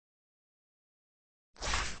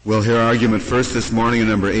We'll hear argument first this morning in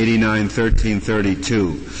number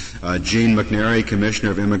 891332. Gene McNary, Commissioner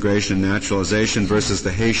of Immigration and Naturalization versus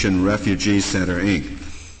the Haitian Refugee Center, Inc.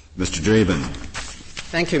 Mr. Dreeben.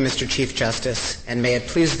 Thank you, Mr. Chief Justice, and may it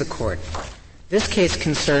please the Court. This case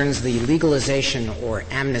concerns the legalization or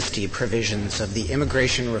amnesty provisions of the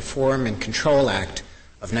Immigration Reform and Control Act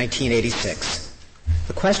of 1986.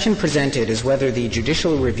 The question presented is whether the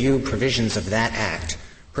judicial review provisions of that act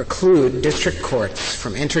preclude district courts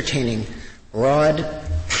from entertaining broad,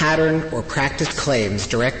 pattern, or practice claims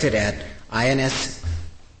directed at INS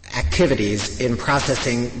activities in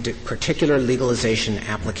processing particular legalization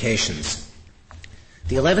applications.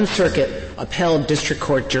 The 11th Circuit upheld district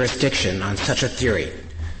court jurisdiction on such a theory.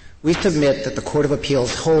 We submit that the Court of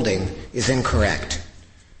Appeals holding is incorrect.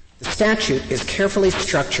 The statute is carefully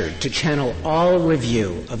structured to channel all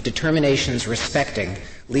review of determinations respecting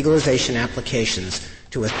legalization applications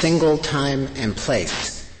to a single time and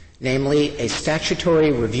place, namely a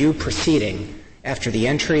statutory review proceeding after the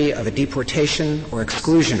entry of a deportation or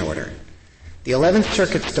exclusion order. The 11th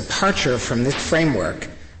Circuit's departure from this framework,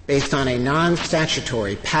 based on a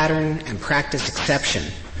non-statutory pattern and practice exception,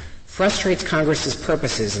 frustrates Congress's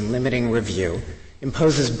purposes in limiting review,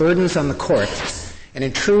 imposes burdens on the courts, and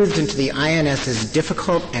intrudes into the INS's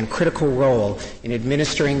difficult and critical role in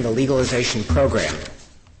administering the legalization program.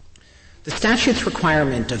 The statute's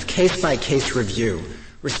requirement of case-by-case review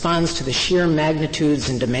responds to the sheer magnitudes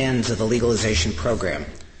and demands of the legalization program.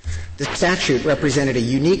 The statute represented a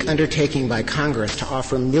unique undertaking by Congress to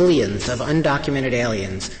offer millions of undocumented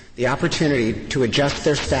aliens the opportunity to adjust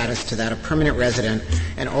their status to that of permanent resident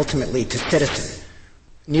and ultimately to citizen.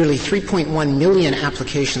 Nearly 3.1 million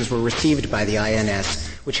applications were received by the INS,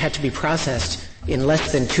 which had to be processed in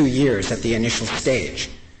less than 2 years at the initial stage.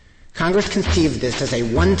 Congress conceived this as a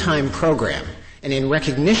one-time program, and in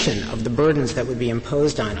recognition of the burdens that would be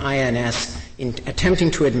imposed on INS in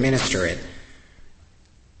attempting to administer it,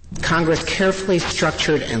 Congress carefully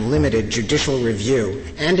structured and limited judicial review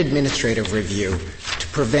and administrative review to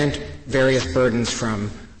prevent various burdens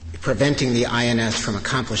from preventing the INS from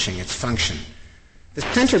accomplishing its function. The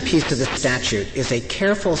centerpiece of the statute is a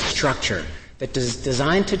careful structure that is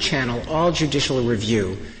designed to channel all judicial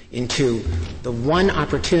review into the one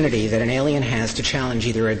opportunity that an alien has to challenge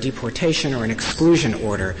either a deportation or an exclusion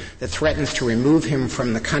order that threatens to remove him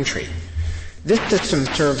from the country. This system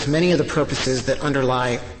serves many of the purposes that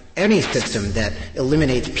underlie any system that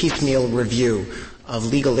eliminates piecemeal review of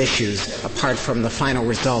legal issues apart from the final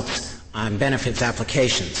results on benefits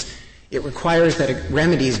applications. It requires that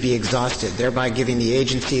remedies be exhausted, thereby giving the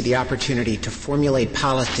agency the opportunity to formulate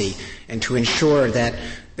policy and to ensure that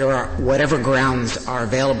there are whatever grounds are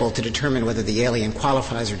available to determine whether the alien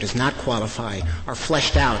qualifies or does not qualify are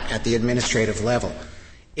fleshed out at the administrative level.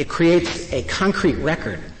 It creates a concrete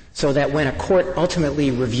record so that when a court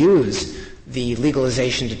ultimately reviews the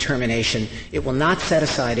legalization determination, it will not set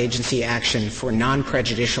aside agency action for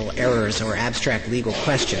non-prejudicial errors or abstract legal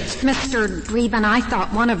questions. Mr. Dreeben, I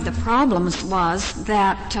thought one of the problems was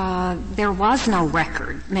that there was no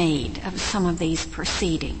record made of some of these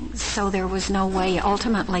proceedings, so there was no way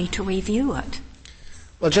ultimately to review it.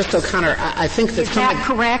 Well, Justice O'Connor, I think that... Is that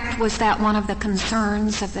correct? Was that one of the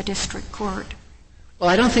concerns of the district court? Well,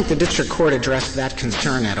 I don't think the district court addressed that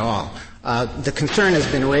concern at all. The concern has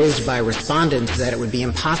been raised by respondents that it would be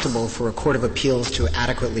impossible for a court of appeals to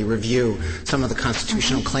adequately review some of the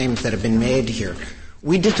constitutional claims that have been made here.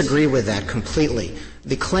 We disagree with that completely.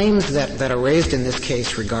 The claims that are raised in this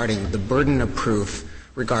case regarding the burden of proof,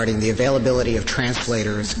 regarding the availability of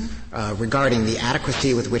translators, regarding the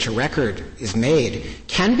adequacy with which a record is made,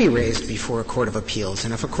 can be raised before a court of appeals.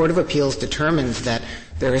 And if a court of appeals determines that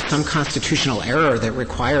there is some constitutional error that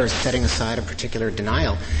requires setting aside a particular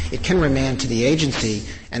denial, it can remand to the agency,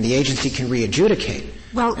 and the agency can re-adjudicate.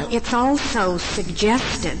 Well, it's also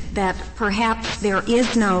suggested that perhaps there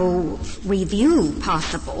is no review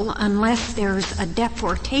possible unless there's a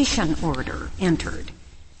deportation order entered.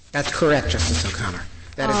 That's correct, Justice O'Connor.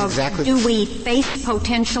 That is exactly... Do we face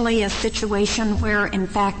potentially a situation where, in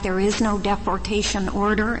fact, there is no deportation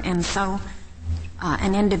order, and so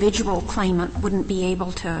an individual claimant wouldn't be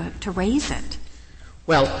able to raise it?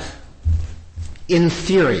 Well, in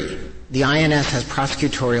theory, the INS has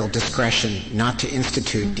prosecutorial discretion not to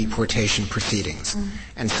institute deportation proceedings.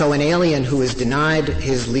 And so an alien who is denied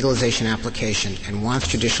his legalization application and wants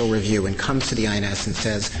judicial review and comes to the INS and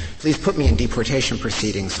says, please put me in deportation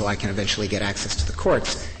proceedings so I can eventually get access to the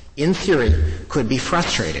courts, in theory, could be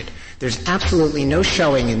frustrated. There's absolutely no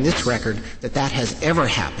showing in this record that that has ever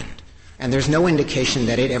happened. and there's no indication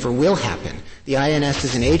that it ever will happen. The INS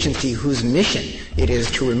is an agency whose mission it is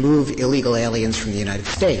to remove illegal aliens from the United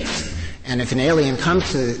States. And if an alien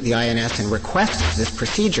comes to the INS and requests this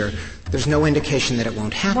procedure, there's no indication that it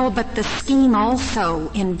won't happen. Well, but the scheme also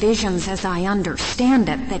envisions, as I understand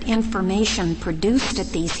it, that information produced at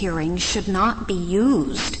these hearings should not be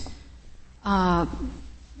used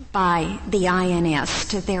by the INS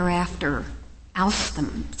to thereafter oust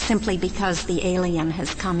them simply because the alien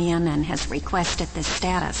has come in and has requested this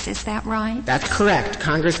status. Is that right? That's correct.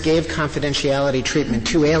 Congress gave confidentiality treatment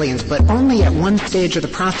to aliens, but only at one stage of the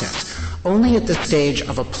process. Only at the stage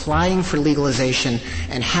of applying for legalization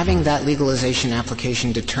and having that legalization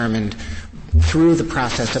application determined through the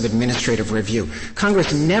process of administrative review.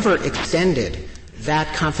 Congress never extended that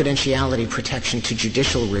confidentiality protection to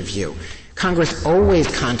judicial review. Congress always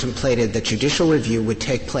contemplated that judicial review would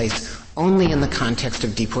take place only in the context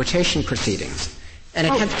of deportation proceedings. And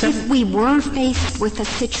if we were faced with a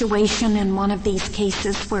situation in one of these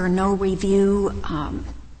cases where no review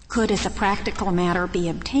could, as a practical matter, be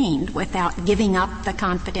obtained without giving up the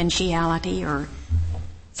confidentiality or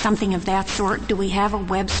something of that sort, do we have a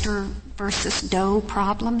Webster versus Doe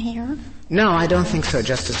problem here? No, I don't think so,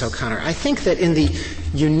 Justice O'Connor. I think that in the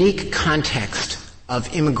unique context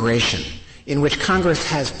of immigration, in which Congress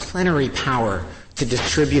has plenary power to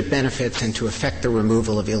distribute benefits and to effect the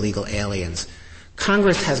removal of illegal aliens,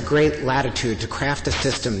 Congress has great latitude to craft a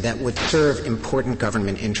system that would serve important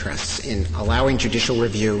government interests in allowing judicial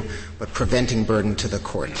review but preventing burden to the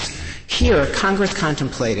courts. Here, Congress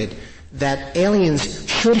contemplated that aliens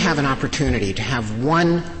should have an opportunity to have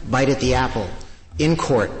one bite at the apple in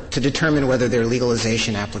court to determine whether their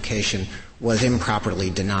legalization application was improperly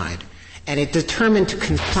denied. And it determined to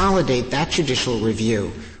consolidate that judicial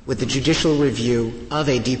review with the judicial review of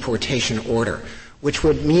a deportation order, which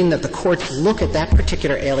would mean that the courts look at that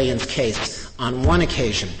particular alien's case on one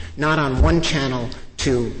occasion, not on one channel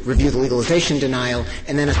to review the legalization denial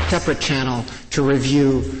and then a separate channel to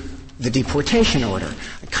review the deportation order.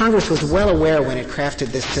 Congress was well aware when it crafted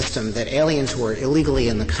this system that aliens who are illegally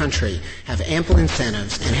in the country have ample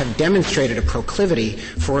incentives and have demonstrated a proclivity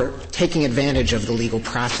for taking advantage of the legal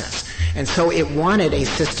process. And so it wanted a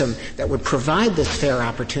system that would provide this fair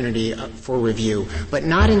opportunity for review, but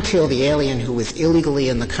not until the alien who was illegally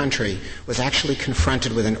in the country was actually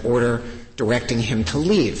confronted with an order directing him to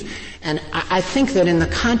leave. And I think that in the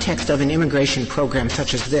context of an immigration program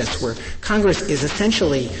such as this, where Congress is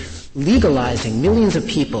essentially legalizing millions of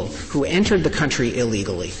people who entered the country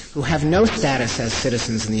illegally, who have no status as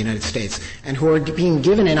citizens in the United States, and who are being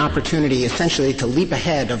given an opportunity essentially to leap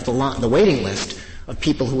ahead of the waiting list of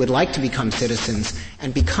people who would like to become citizens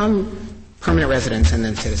and become permanent residents and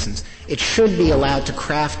then citizens. It should be allowed to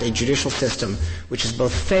craft a judicial system which is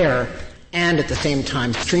both fair and at the same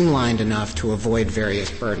time streamlined enough to avoid various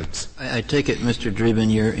burdens. I take it, Mr.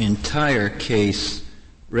 Dreeben, your entire case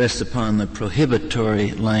rests upon the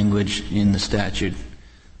prohibitory language in the statute,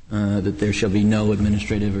 that there shall be no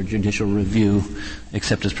administrative or judicial review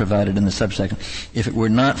except as provided in the subsection. If it were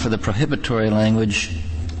not for the prohibitory language,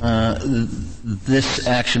 this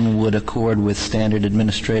action would accord with standard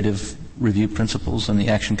administrative review principles and the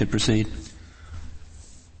action could proceed?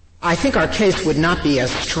 I think our case would not be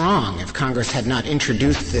as strong if Congress had not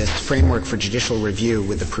introduced this framework for judicial review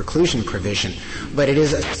with the preclusion provision. But it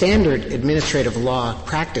is a standard administrative law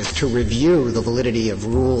practice to review the validity of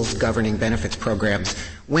rules governing benefits programs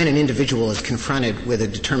when an individual is confronted with a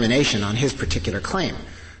determination on his particular claim.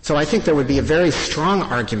 So I think there would be a very strong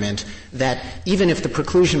argument that even if the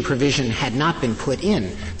preclusion provision had not been put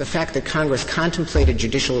in, the fact that Congress contemplated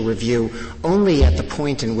judicial review only at the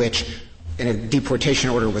point in which a deportation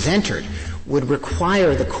order was entered would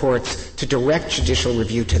require the courts to direct judicial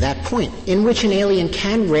review to that point, in which an alien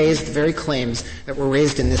can raise the very claims that were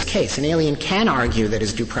raised in this case. An alien can argue that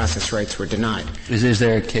his due process rights were denied. Is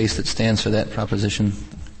there a case that stands for that proposition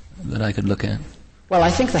that I could look at? Well, I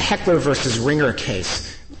think the Heckler versus Ringer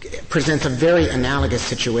case presents a very analogous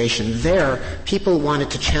situation. There, people wanted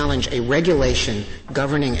to challenge a regulation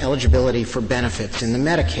governing eligibility for benefits in the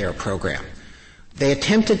Medicare program. They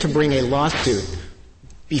attempted to bring a lawsuit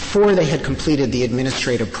before they had completed the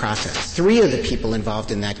administrative process. 3 of the people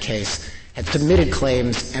involved in that case had submitted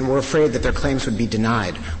claims and were afraid that their claims would be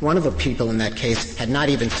denied. One of the people in that case had not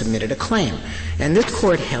even submitted a claim. And this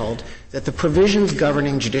court held that the provisions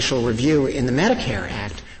governing judicial review in the Medicare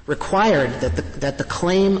Act required that the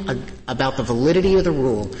claim about the validity of the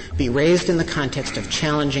rule be raised in the context of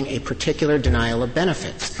challenging a particular denial of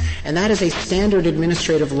benefits. And that is a standard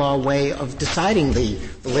administrative law way of deciding the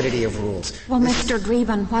validity of rules. Well, Mr.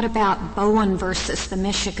 Dreeben, what about Bowen versus the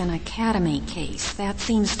Michigan Academy case? That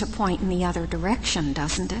seems to point in the other direction,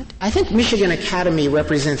 doesn't it? I think Michigan Academy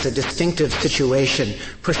represents a distinctive situation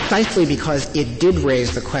precisely because it did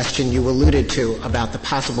raise the question you alluded to about the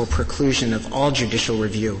possible preclusion of all judicial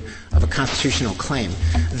review of a constitutional claim.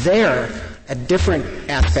 There, a different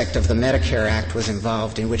aspect of the Medicare Act was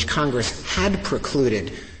involved in which Congress had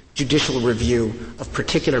precluded judicial review of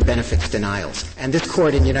particular benefits denials. And this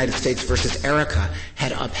court in United States versus Erica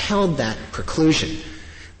had upheld that preclusion.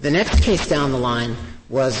 The next case down the line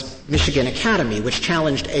was Michigan Academy, which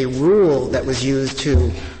challenged a rule that was used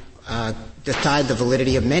to decide the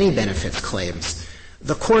validity of many benefits claims.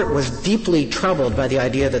 The court was deeply troubled by the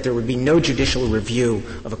idea that there would be no judicial review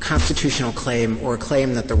of a constitutional claim or a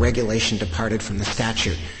claim that the regulation departed from the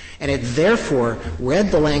statute. And it therefore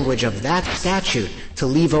read the language of that statute to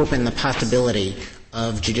leave open the possibility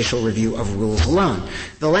of judicial review of rules alone.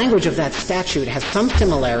 The language of that statute has some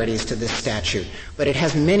similarities to this statute, but it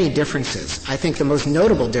has many differences. I think the most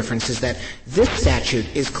notable difference is that this statute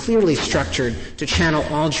is clearly structured to channel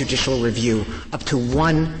all judicial review up to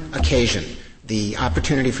one occasion, the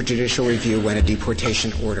opportunity for judicial review when a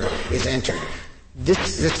deportation order is entered.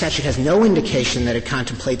 This statute has no indication that it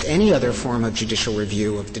contemplates any other form of judicial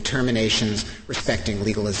review of determinations respecting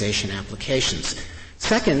legalization applications.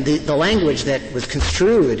 Second, the language that was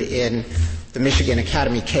construed in the Michigan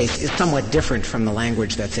Academy case is somewhat different from the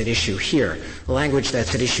language that's at issue here. The language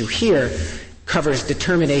that's at issue here covers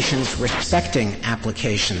determinations respecting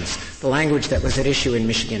applications. The language that was at issue in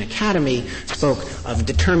Michigan Academy spoke of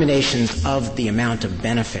determinations of the amount of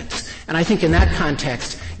benefits. And I think in that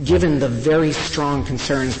context, given the very strong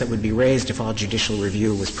concerns that would be raised if all judicial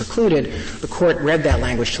review was precluded, the court read that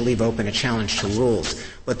language to leave open a challenge to rules.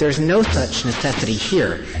 But there's no such necessity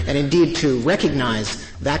here. And indeed, to recognize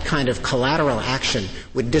that kind of collateral action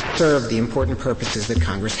would disserve the important purposes that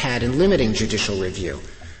Congress had in limiting judicial review.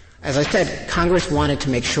 As I said, Congress wanted to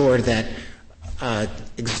make sure that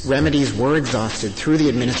remedies were exhausted through the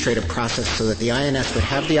administrative process so that the INS would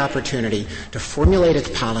have the opportunity to formulate its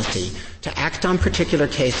policy, to act on particular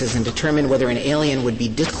cases and determine whether an alien would be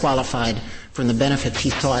disqualified from the benefits he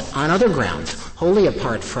sought on other grounds, wholly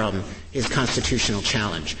apart from his constitutional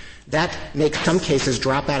challenge. That makes some cases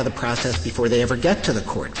drop out of the process before they ever get to the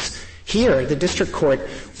courts. Here, the district court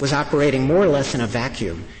was operating more or less in a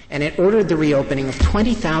vacuum, and it ordered the reopening of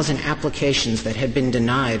 20,000 applications that had been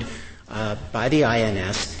denied by the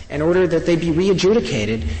INS and ordered that they be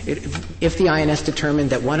re-adjudicated if the INS determined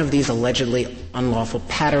that one of these allegedly unlawful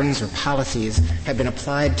patterns or policies had been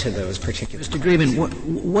applied to those particular Mr. Dreeben,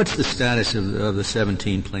 what's the status of the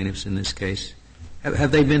 17 plaintiffs in this case?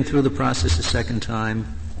 Have they been through the process a second time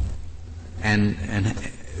and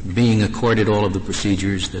being accorded all of the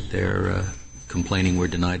procedures that they're complaining were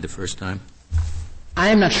denied the first time? I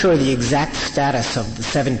am not sure the exact status of the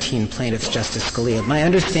 17 plaintiffs, Justice Scalia. My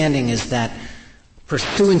understanding is that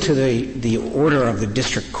pursuant to the order of the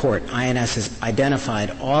district court, INS has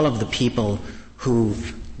identified all of the people who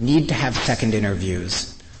need to have second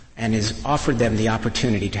interviews and has offered them the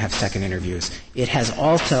opportunity to have second interviews. It has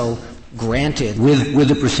also granted with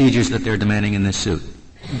the procedures that they're demanding in this suit.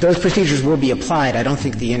 Those procedures will be applied. I don't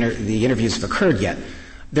think the interviews have occurred yet.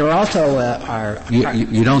 There also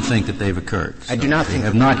You don't think that they've occurred? I do not think they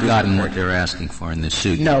have not gotten what they're asking for in this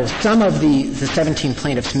suit. No, some of the 17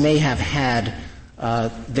 plaintiffs may have had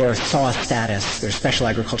their SAW status, their special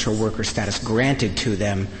agricultural worker status, granted to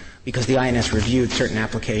them because the INS reviewed certain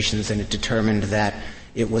applications and it determined that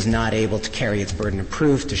it was not able to carry its burden of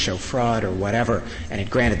proof to show fraud or whatever, and it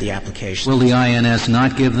granted the application. Will the INS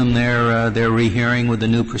not give them their rehearing with the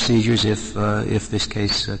new procedures if this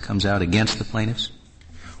case comes out against the plaintiffs?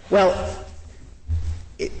 Well,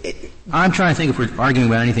 I'm trying to think if we're arguing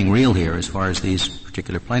about anything real here as far as these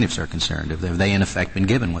particular plaintiffs are concerned. Have they in effect been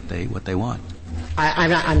given what they want?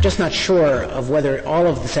 I'm just not sure of whether all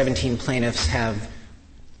of the 17 plaintiffs have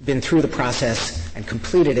been through the process and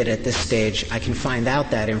completed it at this stage. I can find out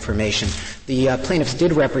that information. The plaintiffs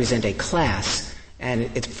did represent a class, and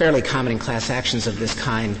it's fairly common in class actions of this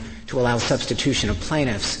kind to allow substitution of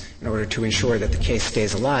plaintiffs in order to ensure that the case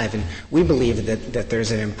stays alive. And we believe that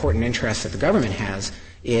there's an important interest that the government has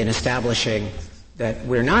in establishing that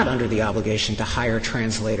we're not under the obligation to hire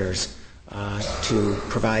translators to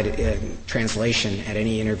provide translation at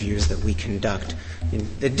any interviews that we conduct.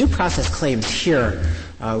 The due process claims here,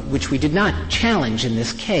 which we did not challenge in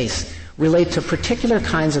this case, relate to particular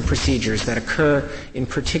kinds of procedures that occur in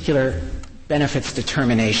particular benefits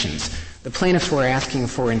determinations. The plaintiffs were asking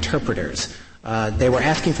for interpreters. They were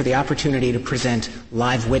asking for the opportunity to present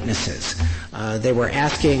live witnesses. They were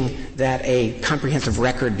asking that a comprehensive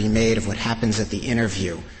record be made of what happens at the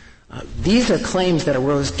interview. These are claims that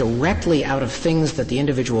arose directly out of things that the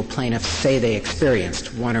individual plaintiffs say they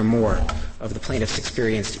experienced. One or more of the plaintiffs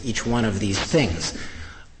experienced each one of these things.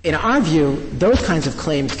 In our view, those kinds of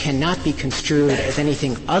claims cannot be construed as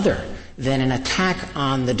anything other than an attack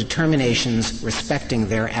on the determinations respecting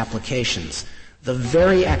their applications. The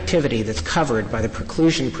very activity that's covered by the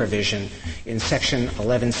preclusion provision in Section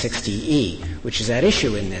 1160E, which is at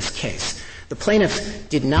issue in this case. The plaintiffs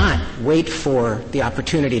did not wait for the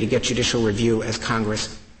opportunity to get judicial review as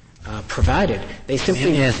Congress provided. They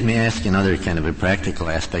simply... May I ask another kind of a practical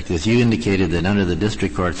aspect? As you indicated that under the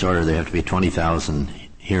district court's order there have to be 20,000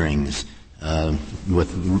 hearings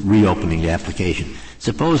with reopening the application.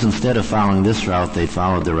 Suppose instead of following this route, they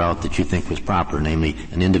followed the route that you think was proper, namely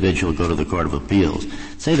an individual go to the Court of Appeals.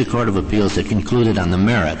 Say the Court of Appeals had concluded on the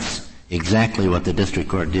merits exactly what the district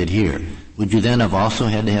court did here. Would you then have also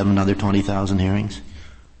had to have another 20,000 hearings?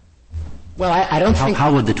 Well, I don't think...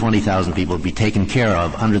 How would the 20,000 people be taken care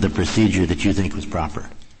of under the procedure that you think was proper?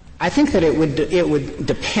 I think that it would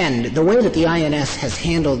depend. The way that the INS has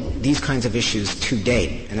handled these kinds of issues to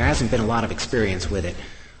date, and there hasn't been a lot of experience with it,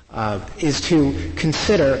 is to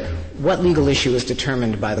consider what legal issue is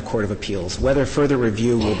determined by the Court of Appeals, whether further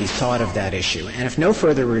review will be sought of that issue. And if no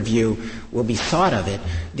further review will be sought of it,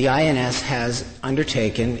 the INS has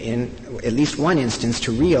undertaken in at least one instance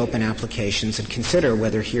to reopen applications and consider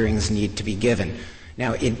whether hearings need to be given.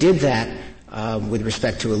 Now, it did that with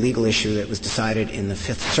respect to a legal issue that was decided in the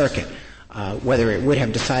Fifth Circuit. Whether it would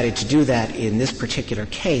have decided to do that in this particular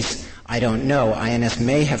case, I don't know. INS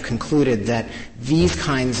may have concluded that these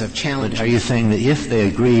kinds of challenges... But are you saying that if they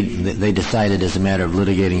agreed, that they decided as a matter of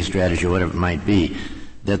litigating strategy or whatever it might be,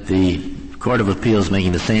 that the Court of Appeals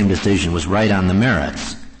making the same decision was right on the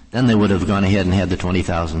merits, then they would have gone ahead and had the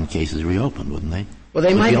 20,000 cases reopened, wouldn't they? Well,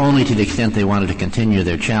 they might... only to the extent they wanted to continue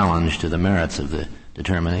their challenge to the merits of the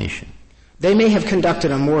determination. They may have conducted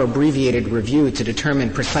a more abbreviated review to determine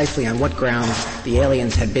precisely on what grounds the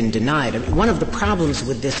aliens had been denied. I mean, one of the problems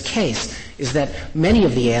with this case is that many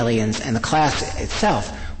of the aliens and the class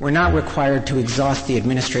itself were not required to exhaust the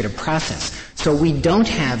administrative process. So we don't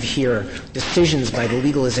have here decisions by the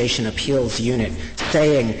Legalization Appeals Unit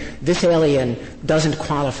saying this alien doesn't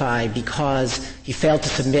qualify because he failed to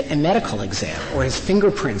submit a medical exam, or his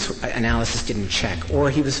fingerprints analysis didn't check, or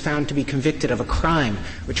he was found to be convicted of a crime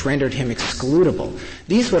which rendered him excludable.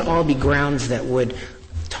 These would all be grounds that would,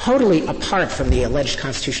 totally apart from the alleged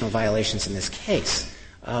constitutional violations in this case,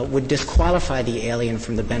 would disqualify the alien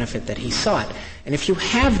from the benefit that he sought. And if you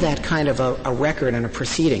have that kind of a record and a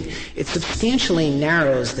proceeding, it substantially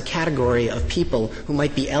narrows the category of people who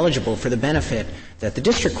might be eligible for the benefit that the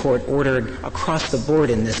district court ordered across the board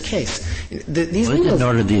in this case. It didn't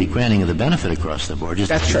order the granting of the benefit across the board.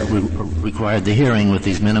 That's true. Required the hearing with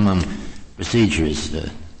these minimum procedures to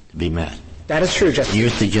be met. That is true, Justice. You're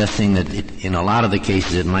suggesting that in a lot of the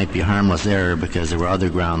cases it might be harmless error because there were other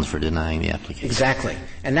grounds for denying the application. Exactly.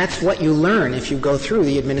 And that's what you learn if you go through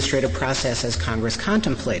the administrative process as Congress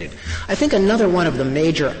contemplated. I think another one of the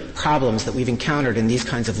major problems that we've encountered in these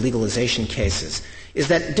kinds of legalization cases is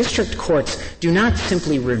that district courts do not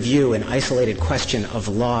simply review an isolated question of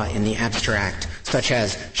law in the abstract, such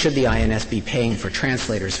as should the INS be paying for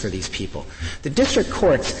translators for these people. The district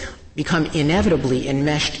courts become inevitably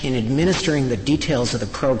enmeshed in administering the details of the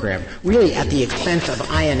program, really at the expense of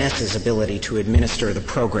INS's ability to administer the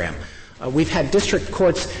program. We've had district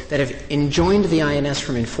courts that have enjoined the INS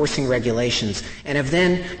from enforcing regulations and have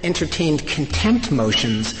then entertained contempt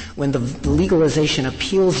motions when the Legalization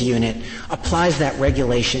Appeals Unit applies that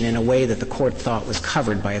regulation in a way that the court thought was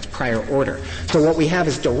covered by its prior order. So what we have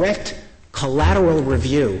is direct collateral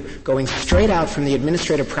review going straight out from the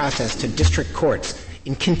administrative process to district courts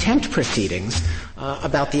in contempt proceedings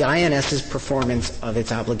about the INS's performance of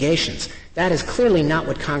its obligations. That is clearly not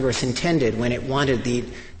what Congress intended when it wanted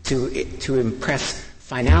to impress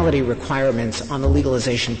finality requirements on the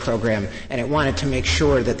legalization program, and it wanted to make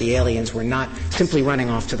sure that the aliens were not simply running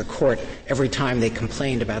off to the court every time they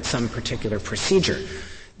complained about some particular procedure.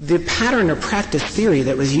 The pattern or practice theory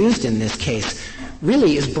that was used in this case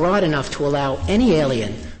really is broad enough to allow any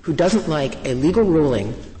alien who doesn't like a legal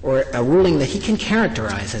ruling or a ruling that he can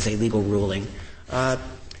characterize as a legal ruling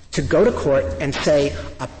to go to court and say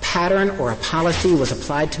a pattern or a policy was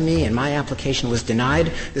applied to me and my application was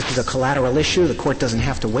denied. This is a collateral issue. The court doesn't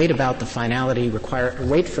have to wait for the finality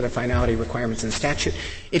requirements in statute.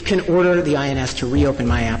 It can order the INS to reopen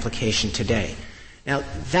my application today. Now,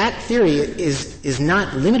 that theory is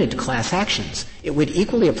not limited to class actions. It would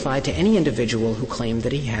equally apply to any individual who claimed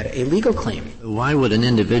that he had a legal claim. Why would an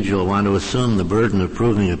individual want to assume the burden of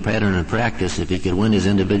proving a pattern and practice if he could win his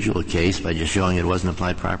individual case by just showing it wasn't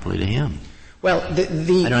applied properly to him? Well, I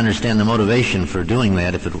don't understand the motivation for doing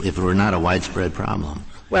that if it were not a widespread problem.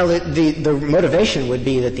 Well, the motivation would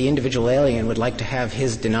be that the individual alien would like to have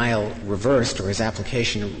his denial reversed or his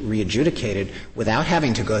application re-adjudicated without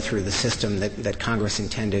having to go through the system that Congress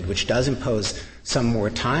intended, which does impose some more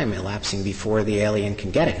time elapsing before the alien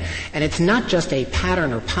can get it. And it's not just a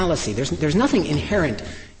pattern or policy. There's nothing inherent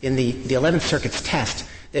in the 11th Circuit's test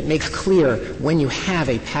that makes clear when you have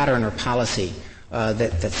a pattern or policy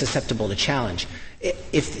that's susceptible to challenge.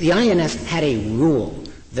 If the INS had a rule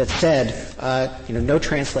that said, no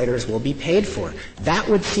translators will be paid for, that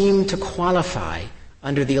would seem to qualify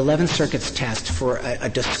under the 11th Circuit's test for a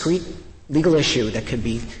discrete legal issue that could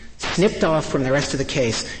be snipped off from the rest of the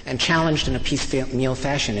case and challenged in a piecemeal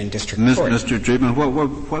fashion in district court. Mr. Driebman,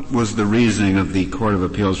 what was the reasoning of the Court of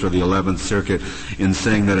Appeals for the 11th Circuit in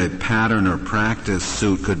saying that a pattern or practice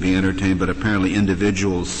suit could be entertained, but apparently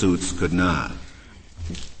individual suits could not?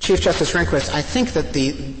 Chief Justice Rehnquist, I think that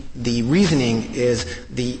the reasoning is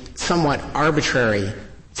the somewhat arbitrary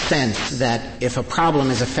sense that if a problem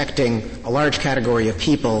is affecting a large category of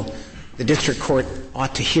people, the district court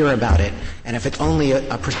ought to hear about it, and if it's only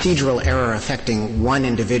a procedural error affecting one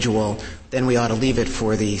individual, then we ought to leave it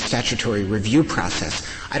for the statutory review process.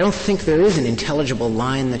 I don't think there is an intelligible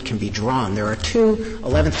line that can be drawn. There are two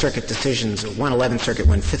 11th Circuit decisions, one 11th Circuit,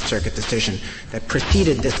 one 5th Circuit decision that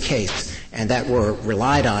preceded this case and that were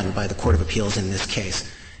relied on by the Court of Appeals in this case.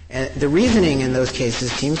 And the reasoning in those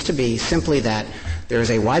cases seems to be simply that there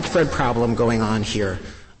is a widespread problem going on here.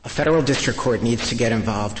 A federal district court needs to get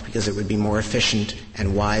involved because it would be more efficient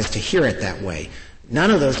and wise to hear it that way. None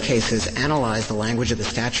of those cases analyze the language of the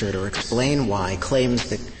statute or explain why claims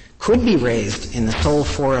that could be raised in the sole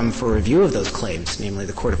forum for review of those claims, namely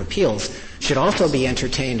the Court of Appeals, should also be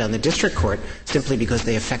entertained on the district court simply because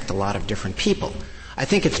they affect a lot of different people. I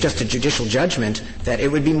think it's just a judicial judgment that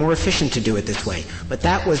it would be more efficient to do it this way. But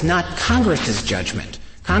that was not Congress's judgment.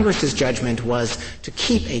 Congress's judgment was to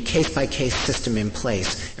keep a case-by-case system in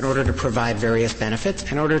place in order to provide various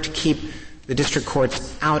benefits, in order to keep the district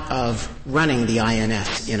courts out of running the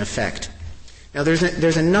INS in effect. Now,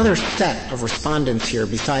 there's another set of respondents here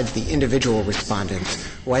besides the individual respondents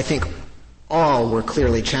who I think all were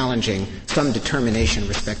clearly challenging some determination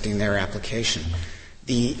respecting their application.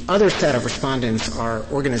 The other set of respondents are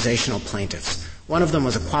organizational plaintiffs. One of them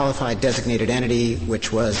was a qualified designated entity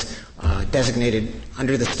which was designated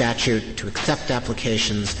under the statute to accept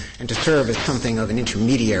applications and to serve as something of an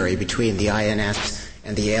intermediary between the INS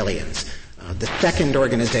and the aliens. The second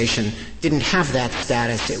organization didn't have that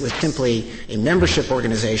status. It was simply a membership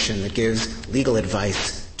organization that gives legal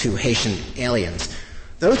advice to Haitian aliens.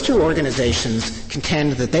 Those two organizations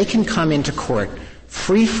contend that they can come into court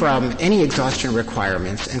free from any exhaustion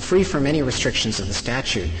requirements and free from any restrictions of the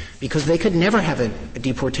statute because they could never have a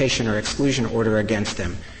deportation or exclusion order against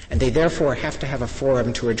them, and they therefore have to have a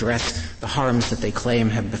forum to address the harms that they claim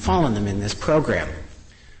have befallen them in this program.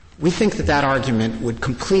 We think that argument would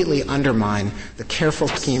completely undermine the careful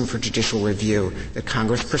scheme for judicial review that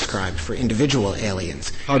Congress prescribed for individual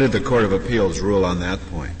aliens. How did the Court of Appeals rule on that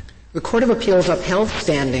point? The Court of Appeals upheld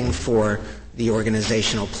standing for the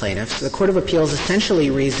organizational plaintiffs. The Court of Appeals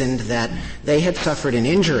essentially reasoned that they had suffered an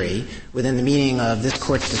injury within the meaning of this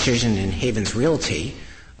Court's decision in Havens Realty.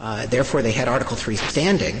 Therefore, they had Article III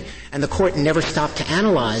standing, and the Court never stopped to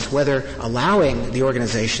analyze whether allowing the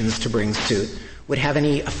organizations to bring suit would have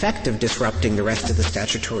any effect of disrupting the rest of the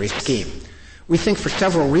statutory scheme. We think for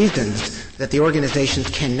several reasons that the organizations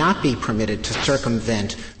cannot be permitted to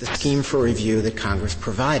circumvent the scheme for review that Congress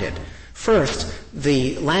provided. First,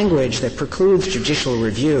 the language that precludes judicial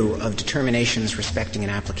review of determinations respecting an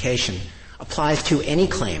application applies to any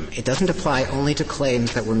claim. It doesn't apply only to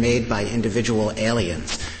claims that were made by individual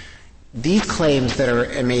aliens. These claims that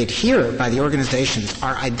are made here by the organizations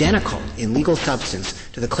are identical in legal substance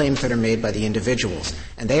to the claims that are made by the individuals,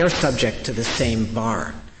 and they are subject to the same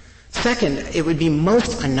bar. Second, it would be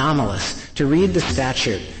most anomalous to read the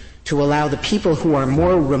statute to allow the people who are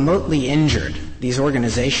more remotely injured, these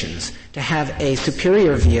organizations, to have a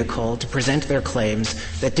superior vehicle to present their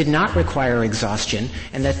claims that did not require exhaustion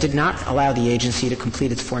and that did not allow the agency to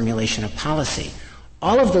complete its formulation of policy.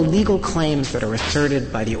 All of the legal claims that are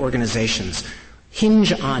asserted by the organizations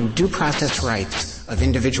hinge on due process rights of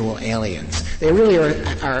individual aliens. They really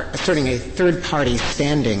are asserting a third-party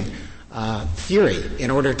standing theory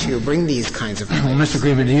in order to bring these kinds of claims. Well, Mr.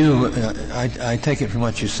 Greenman, I take it from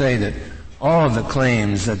what you say that all of the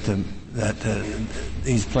claims that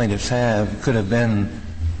these plaintiffs have could have been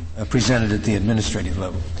presented at the administrative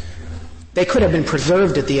level. They could have been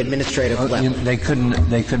preserved at the administrative level. They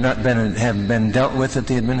could not have been dealt with at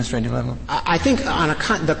the administrative level? I think on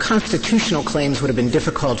the constitutional claims would have been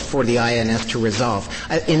difficult for the INS to resolve.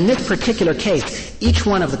 In this particular case, each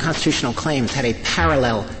one of the constitutional claims had a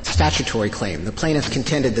parallel statutory claim. The plaintiffs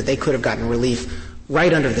contended that they could have gotten relief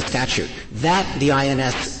right under the statute. That the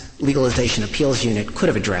INS Legalization Appeals Unit could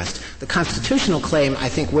have addressed. The constitutional claim, I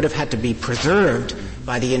think, would have had to be preserved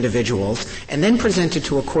by the individuals and then presented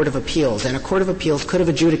to a court of appeals, and a court of appeals could have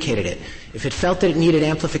adjudicated it. If it felt that it needed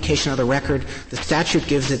amplification of the record, the statute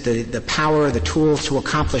gives it the power, the tools to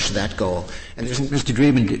accomplish that goal. And Mr.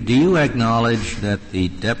 Dreeben, do you acknowledge that the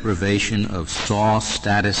deprivation of SAW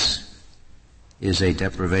status is a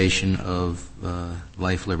deprivation of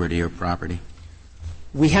life, liberty, or property?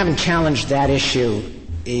 We haven't challenged that issue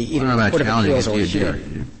either in the Court of Appeals or here.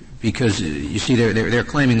 Because, you see, they're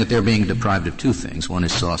claiming that they're being deprived of two things. One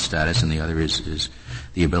is SAW status, and the other is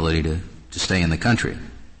the ability to stay in the country.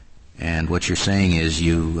 And what you're saying is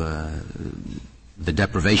the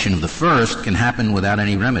deprivation of the first can happen without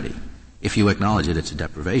any remedy. If you acknowledge that it's a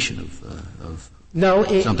deprivation of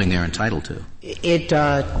something they're entitled to. It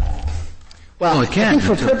can.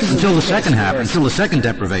 Until the second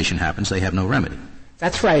deprivation happens, they have no remedy.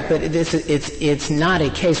 That's right, but it's not a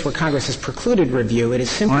case where Congress has precluded review. It is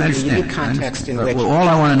simply a unique context in which... Well, all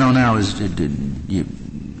I want to know now is,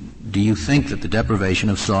 do you think that the deprivation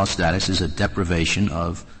of SAW status is a deprivation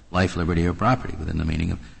of life, liberty, or property within the meaning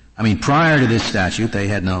of... I mean, prior to this statute, they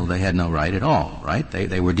had no right at all, right?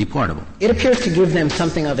 They were deportable. It appears to give them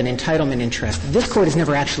something of an entitlement interest. This Court has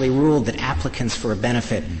never actually ruled that applicants for a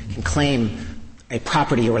benefit can claim a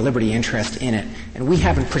property or liberty interest in it, and we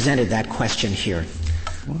haven't presented that question here.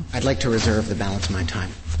 I'd like to reserve the balance of my time.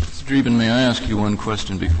 Mr. Dreeben, may I ask you one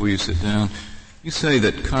question before you sit down? You say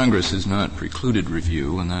that Congress has not precluded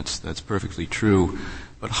review, and that's perfectly true.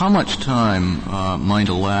 But how much time might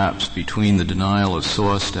elapse between the denial of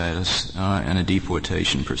SAW status and a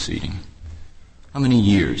deportation proceeding? How many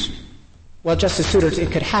years? Well, Justice Souter,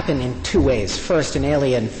 it could happen in two ways. First, an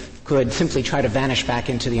alien could simply try to vanish back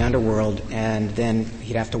into the underworld, and then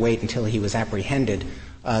he'd have to wait until he was apprehended.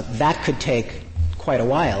 That could take quite a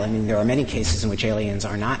while. I mean, there are many cases in which aliens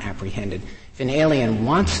are not apprehended. If an alien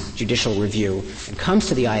wants judicial review and comes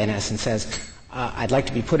to the INS and says, I'd like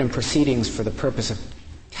to be put in proceedings for the purpose of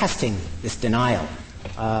testing this denial,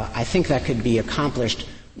 I think that could be accomplished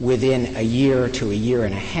within a year to a year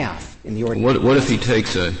and a half in the ordinary. What if he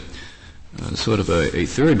takes a sort of a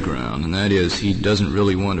third ground, and that is he doesn't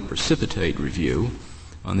really want to precipitate review?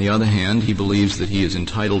 On the other hand, he believes that he is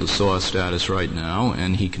entitled to SAW status right now,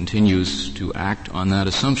 and he continues to act on that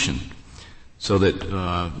assumption, so that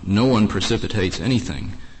no one precipitates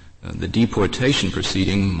anything. The deportation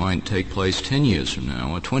proceeding might take place 10 years from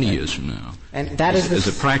now or 20 years from now. And that is as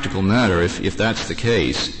a practical matter, if that's the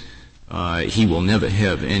case, he will never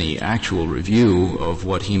have any actual review of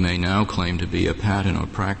what he may now claim to be a pattern or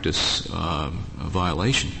practice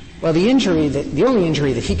violation. Well, the only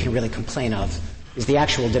injury that he can really complain of is the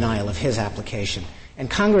actual denial of his application. And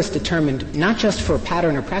Congress determined, not just for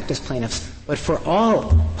pattern or practice plaintiffs, but for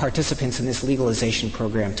all participants in this legalization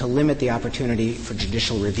program, to limit the opportunity for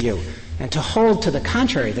judicial review. And to hold to the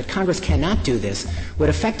contrary, that Congress cannot do this, would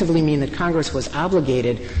effectively mean that Congress was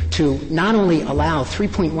obligated to not only allow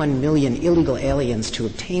 3.1 million illegal aliens to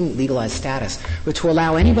obtain legalized status, but to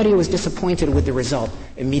allow anybody who was disappointed with the result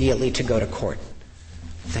immediately to go to court.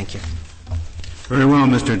 Thank you. Very well,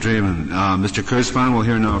 Mr. Dreeben. Mr. Kurzban, we'll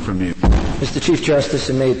hear now from you. Mr. Chief Justice,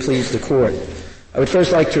 and may it please the Court, I would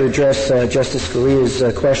first like to address Justice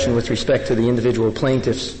Scalia's question with respect to the individual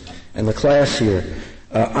plaintiffs and the class here.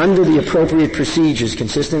 Under the appropriate procedures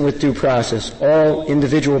consistent with due process, all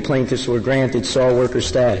individual plaintiffs were granted SAW worker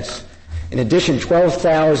status. In addition,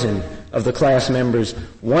 12,000 of the class members,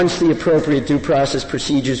 once the appropriate due process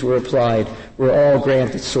procedures were applied, were all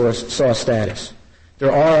granted SAW status.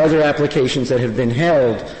 There are other applications that have been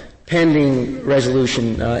held pending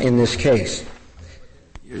resolution in this case.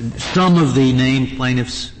 Some of the named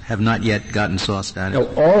plaintiffs have not yet gotten SAW status? No,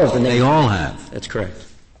 all of the named. They all have. That's correct.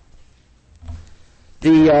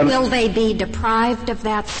 Will they be deprived of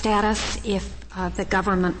that status if the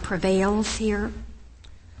government prevails here?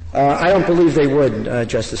 I don't believe they would,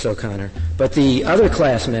 Justice O'Connor. But the other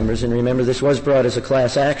class members, and remember this was brought as a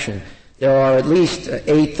class action, there are at least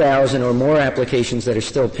 8,000 or more applications that are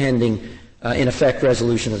still pending in effect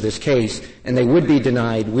resolution of this case, and they would be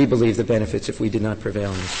denied, we believe, the benefits if we did not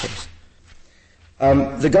prevail in this case.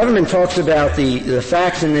 The government talks about the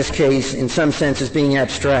facts in this case in some sense as being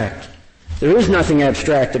abstract. There is nothing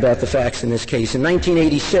abstract about the facts in this case. In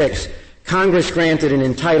 1986, Congress granted an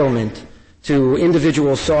entitlement to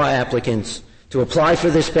individual SAW applicants to apply for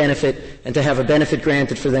this benefit and to have a benefit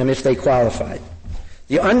granted for them if they qualified.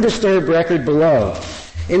 The undisturbed record below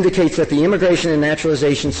indicates that the Immigration and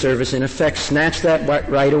Naturalization Service in effect snatched that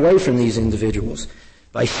right away from these individuals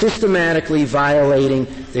by systematically violating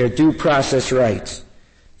their due process rights.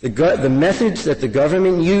 The methods that the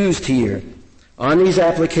government used here on these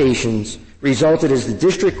applications resulted, as the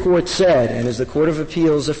district court said and as the Court of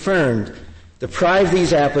Appeals affirmed, deprive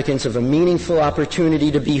these applicants of a meaningful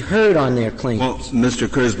opportunity to be heard on their claims. Well, Mr.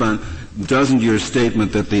 Kurzban, doesn't your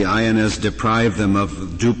statement that the INS deprived them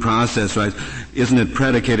of due process rights, isn't it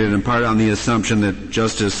predicated in part on the assumption that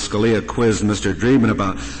Justice Scalia quizzed Mr. Dreeben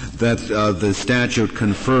about, that the statute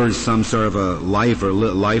confers some sort of a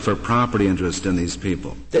life or property interest in these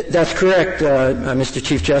people? That's correct, Mr.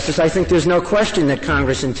 Chief Justice. I think there's no question that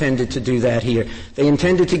Congress intended to do that here. They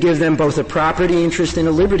intended to give them both a property interest and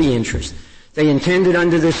a liberty interest. They intended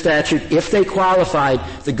under this statute, if they qualified,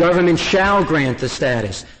 the government shall grant the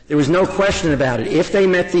status. There was no question about it. If they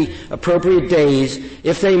met the appropriate days,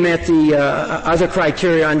 if they met the other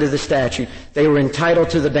criteria under the statute, they were entitled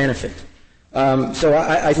to the benefit. So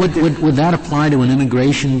I think would that apply to an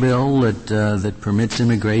immigration bill that permits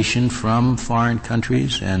immigration from foreign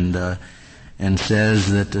countries and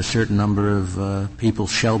says that a certain number of people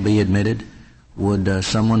shall be admitted? Would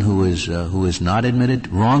someone who is not admitted,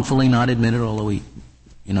 wrongfully not admitted, although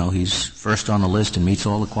he's first on the list and meets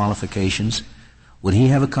all the qualifications, would he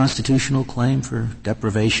have a constitutional claim for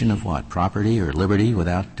deprivation of what, property or liberty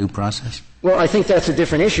without due process? Well, I think that's a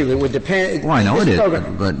different issue. It would depend. Well, I know it is,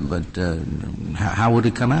 but how would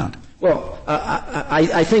it come out? Well,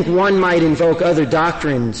 I think one might invoke other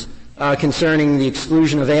doctrines concerning the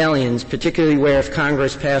exclusion of aliens, particularly where if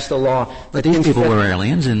Congress passed a law. But these people were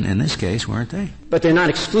aliens in this case, weren't they? But they're not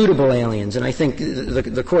excludable aliens, and I think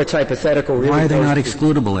the Court's hypothetical really. Why are they not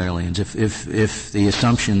excludable aliens if the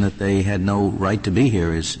assumption that they had no right to be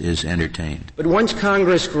here is entertained? But once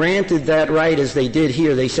Congress granted that right, as they did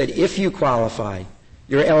here, they said if you qualify,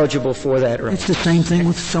 you're eligible for that right. It's the same thing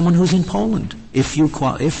with someone who's in Poland. We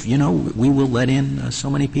will let in so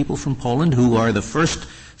many people from Poland who are the first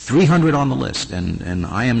 300 on the list, and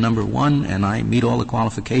I am number one, and I meet all the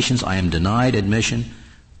qualifications. I am denied admission.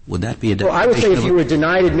 Would that be a Well, I would say if you were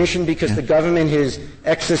denied admission because the government has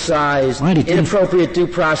exercised inappropriate due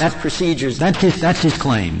process procedures. That's his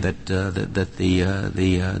claim that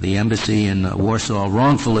the embassy in Warsaw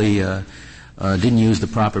wrongfully didn't use the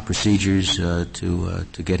proper procedures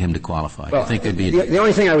to get him to qualify. Well, I think there'd be the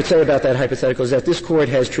only thing I would say about that hypothetical is that this Court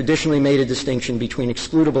has traditionally made a distinction between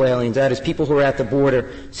excludable aliens, that is, people who are at the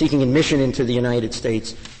border seeking admission into the United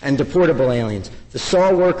States, and deportable aliens. The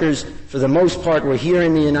SAW workers, for the most part, were here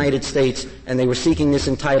in the United States, and they were seeking this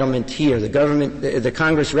entitlement here. The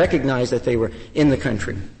Congress recognized that they were in the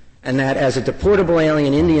country, and that as a deportable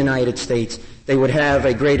alien in the United States, they would have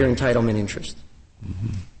a greater entitlement interest. Mm-hmm.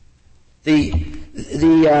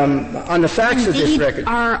 On the facts of this record.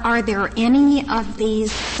 Are there any of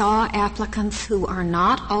these SAW applicants who are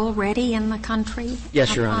not already in the country?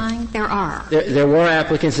 Yes, Your Honor. There are. There were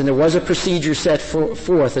applicants, and there was a procedure set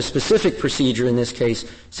forth, a specific procedure in this case,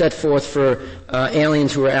 set forth for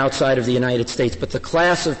aliens who are outside of the United States. But the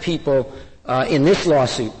class of people in this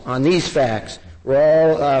lawsuit, on these facts, were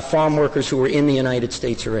all farm workers who were in the United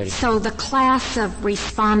States already. So the class of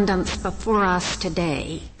respondents before us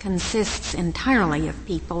today consists entirely of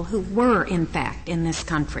people who were, in fact, in this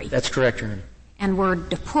country. That's correct, Your Honor. And were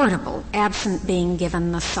deportable, absent being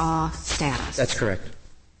given the SAW status. That's correct.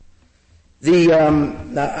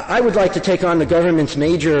 I would like to take on the government's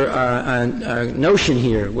major notion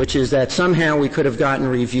here, which is that somehow we could have gotten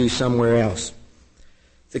review somewhere else.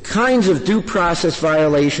 The kinds of due process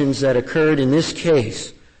violations that occurred in this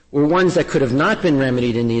case were ones that could have not been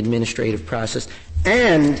remedied in the administrative process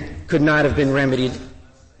and could not have been remedied.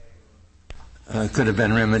 Could have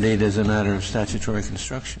been remedied as a matter of statutory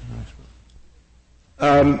construction.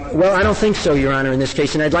 Well, I don't think so, Your Honor, in this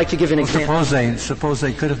case, and I'd like to give an example. Suppose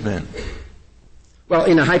they could have been. Well,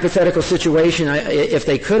 in a hypothetical situation, if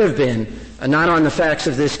they could have been, not on the facts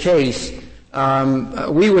of this case,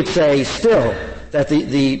 we would say still that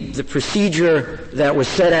the procedure that was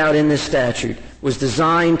set out in this statute was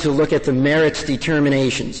designed to look at the merits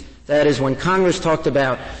determinations. That is, when Congress talked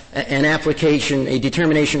about an application, a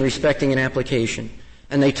determination respecting an application,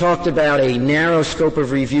 and they talked about a narrow scope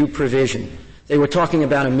of review provision, they were talking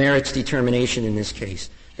about a merits determination in this case.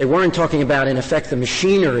 They weren't talking about, in effect, the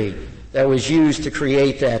machinery that was used to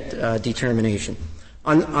create that determination.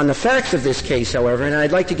 On the facts of this case, however, and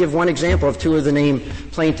I'd like to give one example of two of the named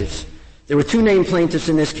plaintiffs. There were two named plaintiffs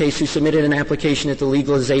in this case who submitted an application at the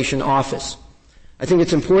legalization office. I think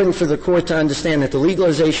it's important for the court to understand that the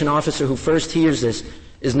legalization officer who first hears this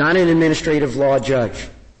is not an administrative law judge.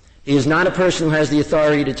 He is not a person who has the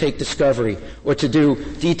authority to take discovery or to do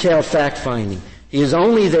detailed fact-finding. He is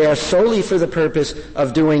only there solely for the purpose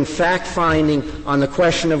of doing fact-finding on the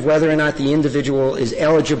question of whether or not the individual is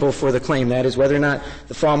eligible for the claim. That is, whether or not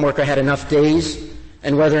the farm worker had enough days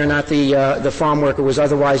and whether or not the farm worker was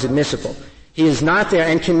otherwise admissible. He is not there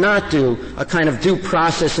and cannot do a kind of due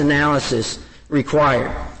process analysis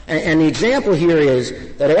required. And the example here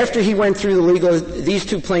is that after he went through these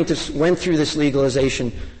two plaintiffs went through this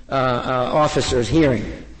legalization officer's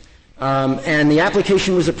hearing, and the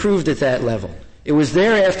application was approved at that level. It was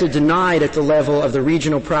thereafter denied at the level of the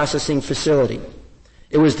regional processing facility.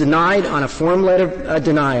 It was denied on a form letter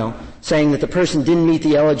denial saying that the person didn't meet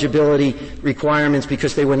the eligibility requirements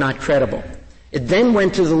because they were not credible. It then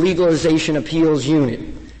went to the legalization appeals unit.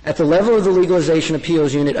 At the level of the legalization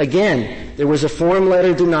appeals unit, again, there was a form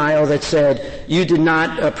letter denial that said you did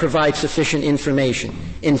not provide sufficient information.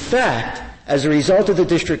 In fact, as a result of the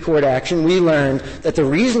district court action, we learned that the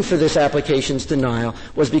reason for this application's denial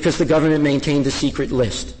was because the government maintained a secret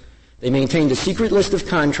list. They maintained a secret list of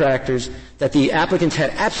contractors that the applicants had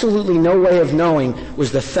absolutely no way of knowing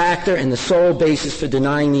was the factor and the sole basis for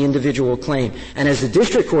denying the individual claim. And as the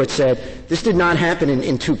district court said, this did not happen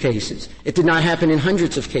in two cases. It did not happen in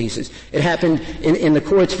hundreds of cases. It happened, in the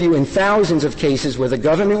court's view, in thousands of cases where the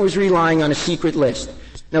government was relying on a secret list.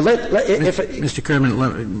 Now, Mr.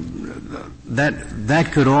 Kerman,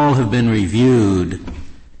 that could all have been reviewed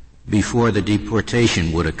before the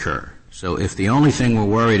deportation would occur. So if the only thing we're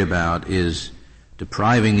worried about is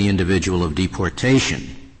depriving the individual of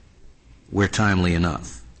deportation, we're timely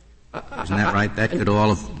enough. Isn't that right? That could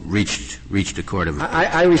all have reached a court of appeals.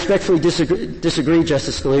 I respectfully disagree,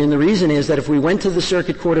 Justice Scalia, and the reason is that if we went to the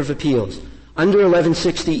Circuit Court of Appeals under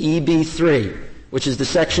 1160 EB3, which is the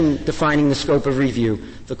section defining the scope of review,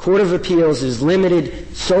 the Court of Appeals is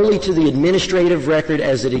limited solely to the administrative record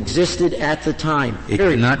as it existed at the time. It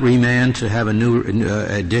could not remand to have a new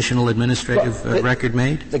additional administrative record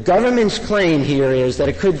made? The government's claim here is that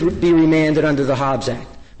it could be remanded under the Hobbs Act.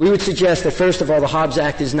 We would suggest that, first of all, the Hobbs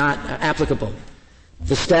Act is not applicable.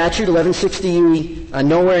 The statute, 1160E,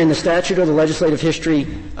 nowhere in the statute or the legislative history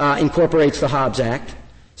incorporates the Hobbs Act.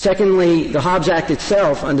 Secondly, the Hobbs Act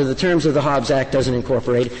itself, under the terms of the Hobbs Act, doesn't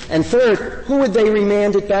incorporate it. And third, who would they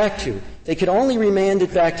remand it back to? They could only remand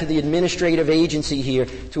it back to the administrative agency here,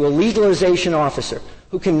 to a legalization officer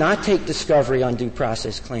who cannot take discovery on due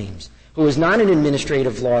process claims, who is not an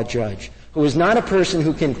administrative law judge, who is not a person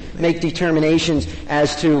who can make determinations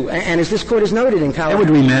as to, and as this Court has noted in Colorado. I would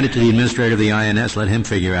remand it to the administrator of the INS, let him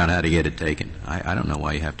figure out how to get it taken. I don't know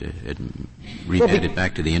why you have to remand it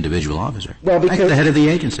back to the individual officer. Well, because the head of the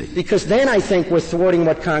agency. Because then I think we're thwarting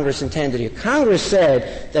what Congress intended here. Congress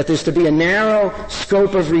said that there's to be a narrow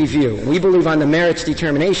scope of review. We believe on the merits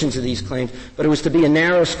determinations of these claims, but it was to be a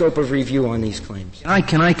narrow scope of review on these claims.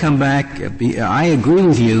 Can I come back? I agree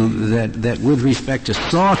with you that with respect to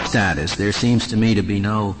soft status, there seems to me to be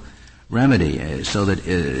no remedy, so that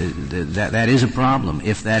that is a problem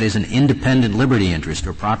if that is an independent liberty interest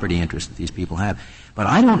or property interest that these people have. But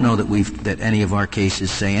I don't know that any of our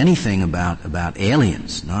cases say anything about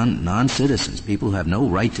aliens, non-citizens, people who have no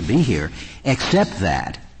right to be here, except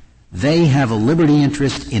that they have a liberty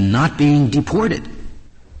interest in not being deported.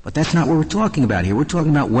 But that's not what we're talking about here. We're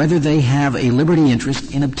talking about whether they have a liberty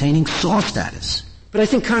interest in obtaining soft status. But I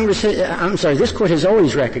think this Court has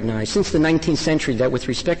always recognized since the 19th century that with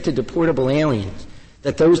respect to deportable aliens,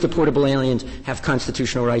 that those deportable aliens have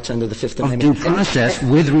constitutional rights under the Fifth Amendment. Due process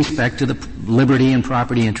with respect to the liberty and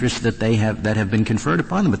property interests that have been conferred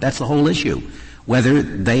upon them. But that's the whole issue. Whether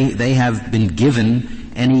they have been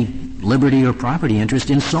given any liberty or property interest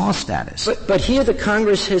in soft status. But here the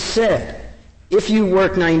Congress has said, if you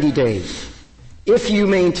work 90 days, if you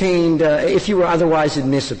maintained, if you were otherwise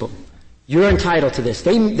admissible, you're entitled to this.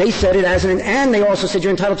 They said it as and they also said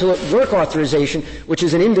you're entitled to work authorization, which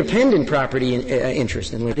is an independent property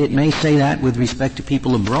interest. It may say that with respect to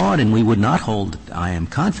people abroad, and we would not hold. I am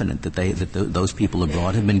confident that those people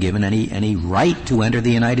abroad have been given any right to enter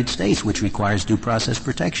the United States, which requires due process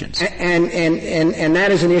protections. And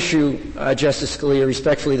that is an issue, Justice Scalia,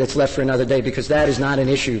 respectfully, that's left for another day, because that is not an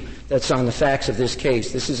issue that's on the facts of this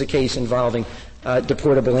case. This is a case involving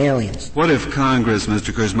deportable aliens. What if Congress,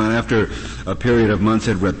 Mr. Kurzman, after a period of months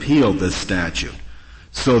had repealed this statute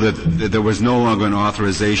so that there was no longer an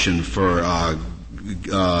authorization for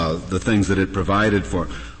the things that it provided for?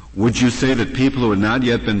 would you say that people who had not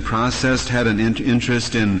yet been processed had an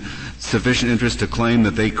sufficient interest to claim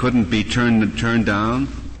that they couldn't be turned down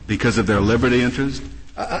because of their liberty interest?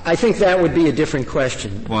 I think that would be a different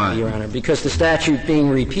question, Why? Your Honor, because the statute being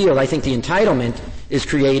repealed, I think the entitlement is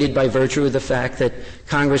created by virtue of the fact that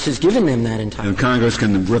Congress has given them that entitlement. And Congress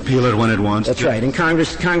can repeal it when it wants to? That's right, and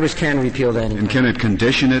Congress can repeal that entitlement. And can it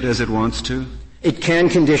condition it as it wants to? It can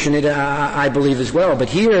condition it, I believe, as well. But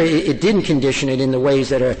here, it didn't condition it in the ways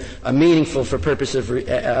that are meaningful for purpose of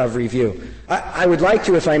review. I would like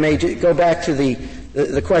to, if I may, go back to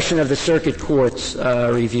the question of the circuit court's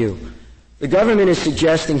review. The government is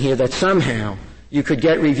suggesting here that somehow you could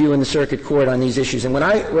get review in the circuit court on these issues. And what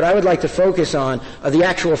I would like to focus on are the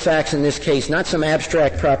actual facts in this case, not some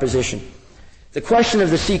abstract proposition. The question of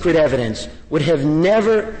the secret evidence would have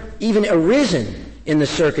never even arisen in the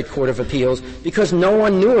Circuit Court of Appeals because no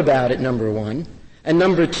one knew about it, number one. And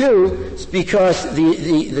number two, because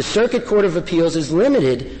the Circuit Court of Appeals is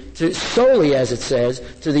limited to solely, as it says,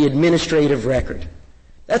 to the administrative record.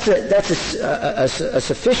 That's a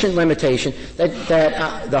sufficient limitation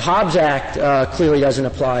that the Hobbs Act clearly doesn't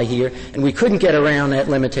apply here, and we couldn't get around that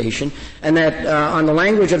limitation, and that on the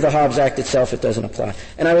language of the Hobbs Act itself it doesn't apply.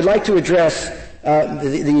 And I would like to address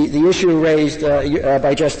the issue raised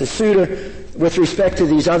by Justice Souter with respect to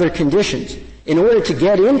these other conditions. In order to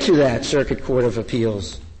get into that Circuit Court of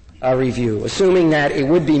Appeals review, assuming that it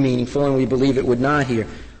would be meaningful, and we believe it would not here,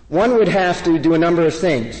 one would have to do a number of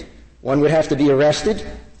things. One would have to be arrested.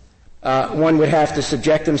 One would have to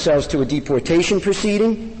subject themselves to a deportation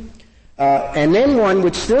proceeding. And then one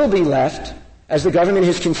would still be left, as the government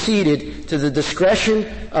has conceded, to the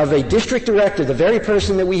discretion of a district director, the very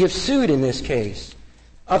person that we have sued in this case,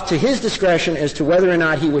 up to his discretion as to whether or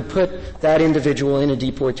not he would put that individual in a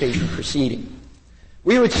deportation proceeding.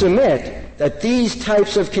 We would submit that these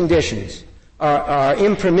types of conditions are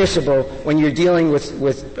impermissible when you're dealing with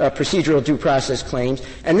procedural due process claims.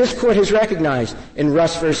 And this Court has recognized in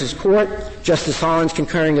Russ versus Court, Justice Holland's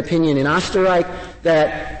concurring opinion in Osterreich,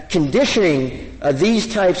 that conditioning these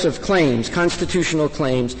types of claims, constitutional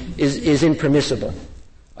claims, is impermissible.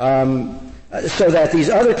 So that these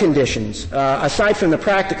other conditions, aside from the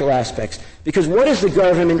practical aspects, because what is the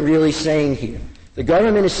government really saying here? The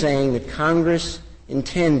government is saying that Congress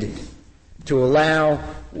intended to allow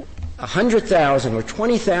 100,000 or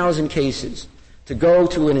 20,000 cases to go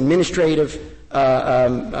to an administrative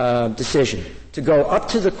decision, to go up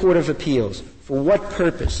to the Court of Appeals. For what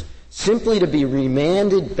purpose? Simply to be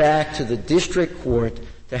remanded back to the district court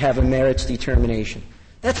to have a merits determination.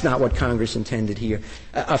 That's not what Congress intended here.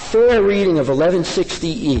 A fair reading of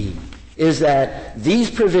 1160E is that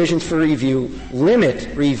these provisions for review limit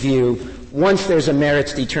review once there's a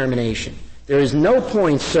merits determination. There is no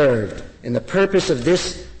point served in the purpose of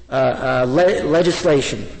this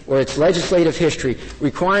legislation or its legislative history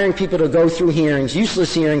requiring people to go through hearings,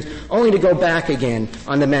 useless hearings, only to go back again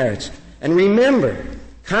on the merits. And remember,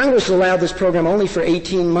 Congress allowed this program only for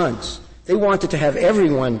 18 months. They wanted to have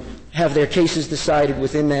everyone have their cases decided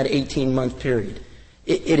within that 18-month period.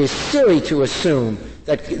 It is silly to assume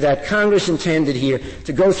that Congress intended here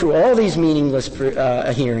to go through all these meaningless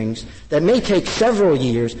hearings that may take several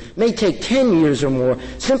years, may take 10 years or more,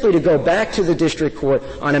 simply to go back to the district court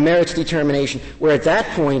on a merits determination where at that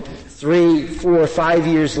point, 3, 4, 5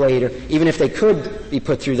 years later, even if they could be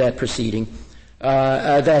put through that proceeding,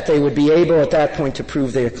 that they would be able at that point to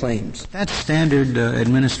prove their claims. That's standard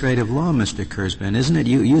administrative law, Mr. Kurzban, isn't it?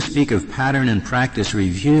 You speak of pattern and practice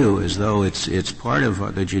review as though it's part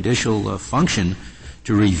of the judicial function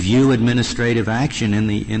to review administrative action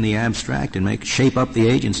in the abstract and shape up the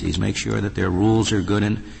agencies, make sure that their rules are good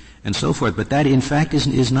and so forth. But that, in fact,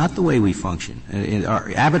 is not the way we function.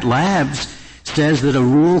 Abbott Labs says that a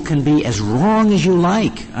rule can be as wrong as you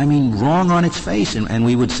like. I mean, wrong on its face. And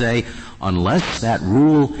we would say, unless that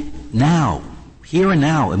rule now, here and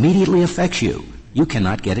now, immediately affects you, you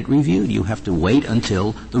cannot get it reviewed. You have to wait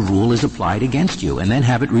until the rule is applied against you and then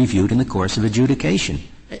have it reviewed in the course of adjudication.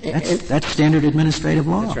 That's standard administrative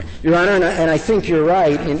law. That's right. Your Honor, and I think you're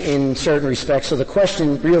right in certain respects. So the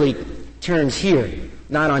question really turns here,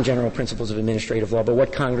 not on general principles of administrative law, but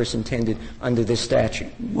what Congress intended under this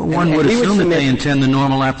statute. Well, one would assume that they intend the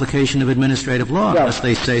normal application of administrative law, unless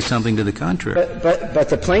they say something to the contrary. But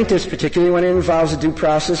the plaintiffs, particularly when it involves a due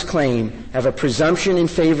process claim, have a presumption in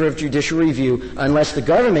favor of judicial review unless the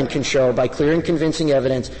government can show by clear and convincing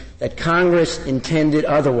evidence that Congress intended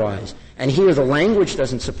otherwise. And here the language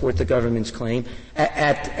doesn't support the government's claim.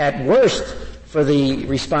 At worst, for the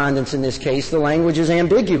respondents in this case, the language is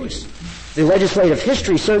ambiguous. The legislative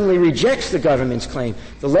history certainly rejects the government's claim.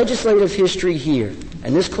 The legislative history here,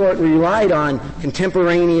 and this court relied on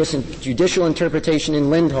contemporaneous and judicial interpretation in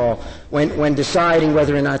Lindhall when deciding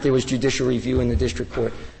whether or not there was judicial review in the district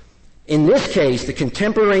court. In this case, the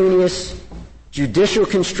contemporaneous judicial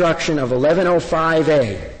construction of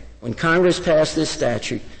 1105A, when Congress passed this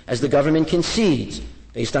statute, as the government concedes,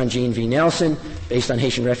 based on Gene V. Nelson, based on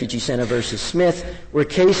Haitian Refugee Center versus Smith, were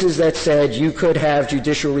cases that said you could have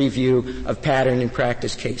judicial review of pattern and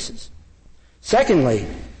practice cases. Secondly,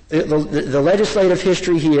 the legislative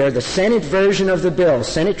history here, the Senate version of the bill,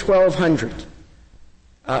 Senate 1200,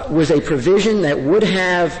 was a provision that would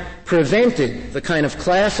have prevented the kind of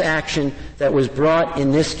class action that was brought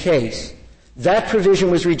in this case. That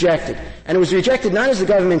provision was rejected. And it was rejected not as the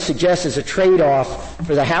government suggests as a trade-off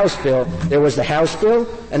for the House bill. There was the House bill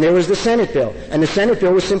and there was the Senate bill. And the Senate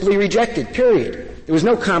bill was simply rejected, period. There was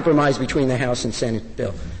no compromise between the House and Senate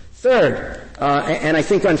bill. Third, and I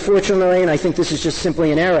think unfortunately, and I think this is just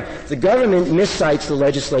simply an error, the government miscites the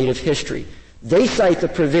legislative history. They cite the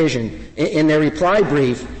provision in their reply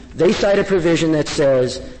brief. They cite a provision that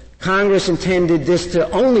says Congress intended this to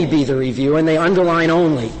only be the review, and they underline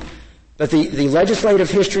only. But the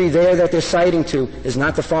legislative history there that they're citing to is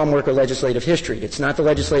not the farm worker legislative history. It's not the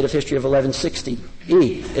legislative history of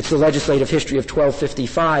 1160E. It's the legislative history of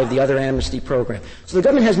 1255, the other amnesty program. So the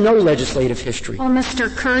government has no legislative history. Well, Mr.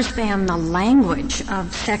 Kurzban, the language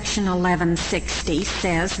of Section 1160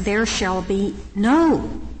 says there shall be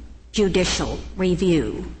no judicial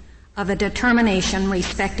review of a determination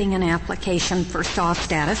respecting an application for SAW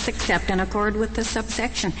status except in accord with the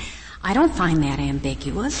subsection. I don't find that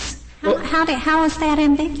ambiguous. How is that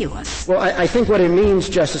ambiguous? Well, I think what it means,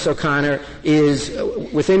 Justice O'Connor, is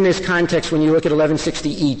within this context, when you look at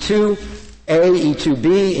 1160E2, A,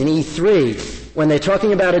 E2B, and E3, when they're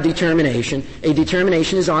talking about a determination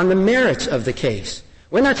is on the merits of the case.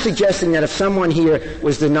 We're not suggesting that if someone here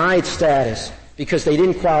was denied status because they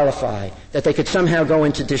didn't qualify, that they could somehow go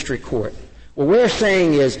into district court. What we're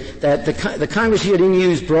saying is that the Congress here didn't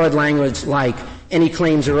use broad language like any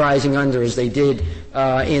claims arising under, as they did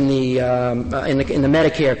in the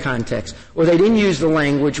Medicare context, or they didn't use the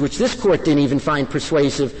language which this court didn't even find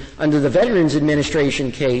persuasive under the Veterans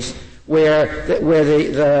Administration case, where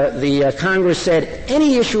the Congress said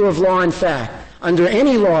any issue of law and fact under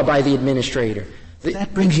any law by the administrator.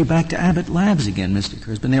 That brings you back to Abbott Labs again, Mr.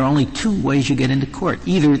 Kurzban. There are only two ways you get into court.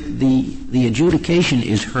 Either the adjudication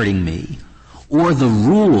is hurting me, or the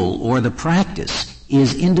rule or the practice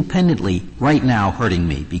is independently right now hurting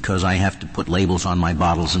me because I have to put labels on my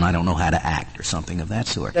bottles and I don't know how to act or something of that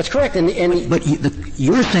sort. That's correct. But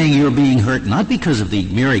you're saying you're being hurt not because of the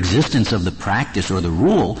mere existence of the practice or the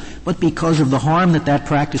rule, but because of the harm that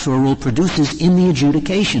practice or rule produces in the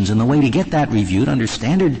adjudications. And the way to get that reviewed under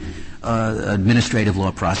standard administrative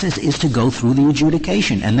law process is to go through the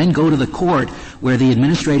adjudication and then go to the court where the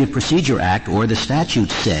Administrative Procedure Act or the statute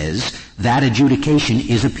says that adjudication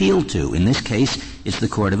is appealed to. In this case, it's the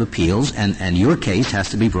Court of Appeals, and your case has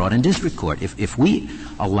to be brought in district court. If we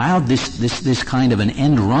allowed this kind of an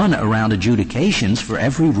end run around adjudications for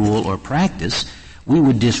every rule or practice, we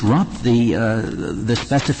would disrupt the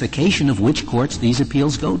specification of which courts these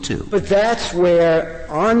appeals go to. But that's where,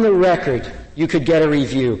 on the record, you could get a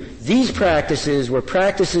review. These practices were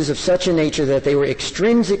practices of such a nature that they were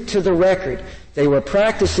extrinsic to the record. They were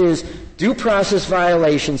practices, due process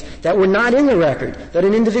violations, that were not in the record, that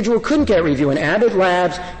an individual couldn't get review. And Abbott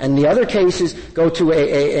Labs and the other cases go to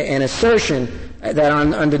an assertion that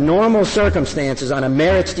under normal circumstances, on a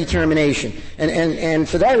merits determination. And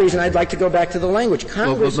for that reason, I'd like to go back to the language.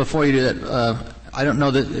 Well, before you do that, I don't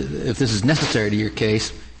know that if this is necessary to your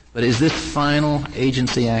case, but is this final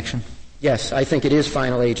agency action? Yes, I think it is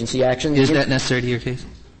final agency action. Is that necessary to your case?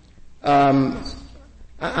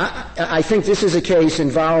 I think this is a case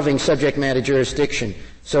involving subject matter jurisdiction,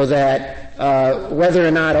 so that whether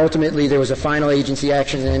or not ultimately there was a final agency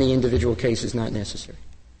action in any individual case is not necessary.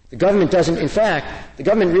 The government doesn't, in fact, the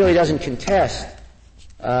government really doesn't contest,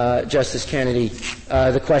 Justice Kennedy,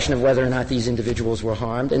 the question of whether or not these individuals were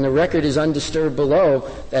harmed, and the record is undisturbed below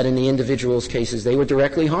that in the individuals' cases they were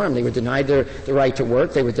directly harmed. They were denied the right to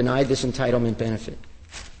work. They were denied this entitlement benefit.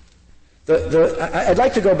 I'd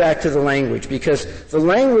like to go back to the language, because the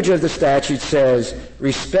language of the statute says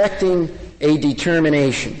respecting a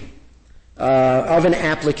determination of an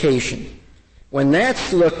application. When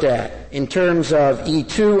that's looked at in terms of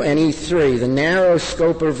E2 and E3, the narrow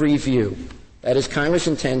scope of review, that is, Congress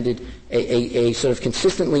intended a sort of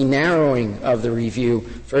consistently narrowing of the review,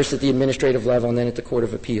 first at the administrative level and then at the Court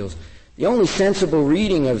of Appeals. The only sensible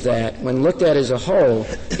reading of that, when looked at as a whole,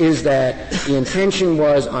 is that the intention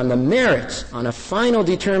was on the merits, on a final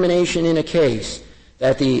determination in a case,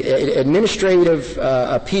 that the administrative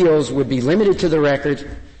appeals would be limited to the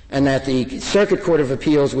record, and that the Circuit Court of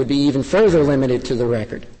Appeals would be even further limited to the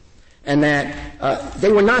record. And that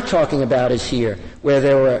they were not talking about, as here, where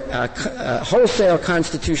there were wholesale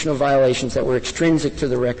constitutional violations that were extrinsic to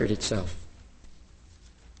the record itself.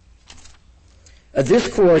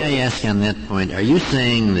 This Court... May I ask on that point, are you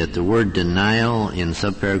saying that the word denial in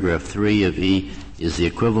subparagraph 3 of E is the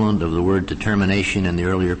equivalent of the word determination in the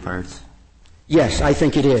earlier parts? Yes, I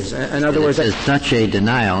think it is. In other words... It says such a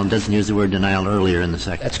denial. It doesn't use the word denial earlier in the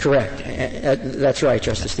second. That's correct. That's right,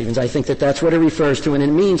 Justice Stevens. I think that that's what it refers to, and it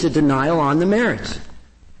means a denial on the merits.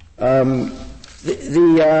 The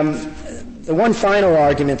one final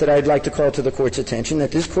argument that I'd like to call to the Court's attention,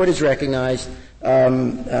 that this Court has recognized,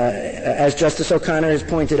 as Justice O'Connor has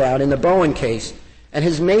pointed out, in the Bowen case, and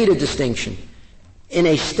has made a distinction in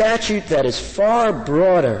a statute that is far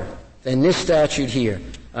broader than this statute here.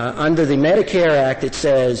 Under the Medicare Act, it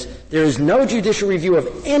says there is no judicial review of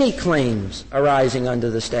any claims arising under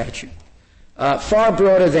the statute. Far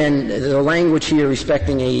broader than the language here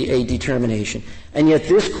respecting a determination. And yet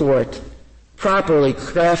this Court properly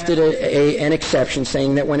crafted an exception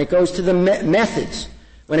saying that when it goes to the methods,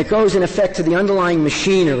 when it goes in effect to the underlying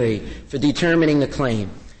machinery for determining the claim,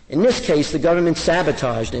 in this case the government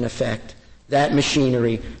sabotaged, in effect, that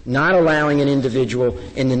machinery, not allowing an individual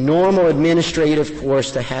in the normal administrative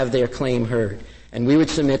course to have their claim heard. And we would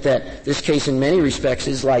submit that this case in many respects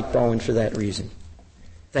is like Bowen for that reason.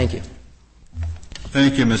 Thank you.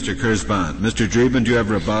 Thank you, Mr. Kurzban. Mr. Dreeben, do you have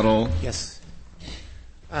rebuttal? Yes.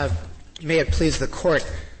 May it please the Court.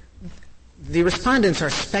 The respondents are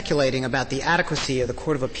speculating about the adequacy of the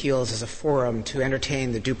Court of Appeals as a forum to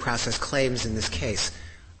entertain the due process claims in this case.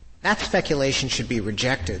 That speculation should be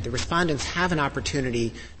rejected. The respondents have an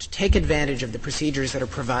opportunity to take advantage of the procedures that are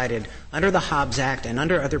provided under the Hobbs Act and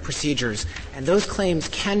under other procedures, and those claims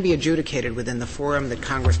can be adjudicated within the forum that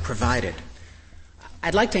Congress provided.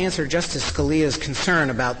 I'd like to answer Justice Scalia's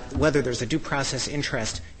concern about whether there's a due process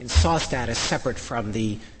interest in SAW status separate from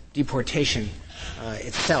the deportation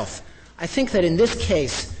itself. I think that in this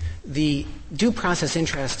case, the due process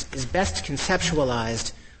interest is best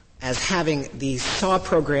conceptualized as having the SAW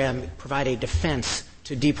program provide a defense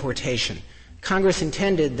to deportation. Congress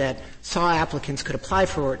intended that SAW applicants could apply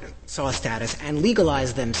for SAW status and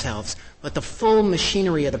legalize themselves, but the full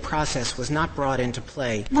machinery of the process was not brought into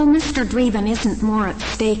play. Well, Mr. Dreeben, isn't more at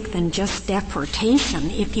stake than just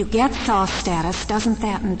deportation? If you get SAW status, doesn't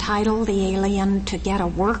that entitle the alien to get a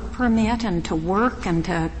work permit and to work and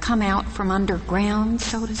to come out from underground,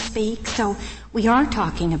 so to speak? So we are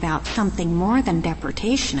talking about something more than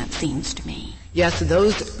deportation, it seems to me. Yes,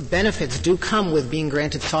 those benefits do come with being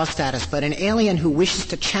granted SAW status, but an alien who wishes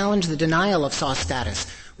to challenge the denial of SAW status,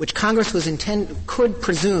 which Congress could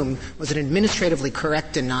presume was an administratively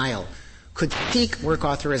correct denial, could seek work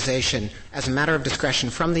authorization as a matter of discretion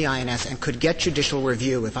from the INS and could get judicial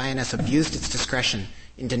review if INS abused its discretion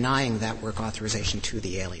in denying that work authorization to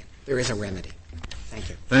the alien. There is a remedy. Thank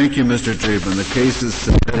you. Thank you, Mr. Dreeben. The case is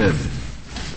submitted.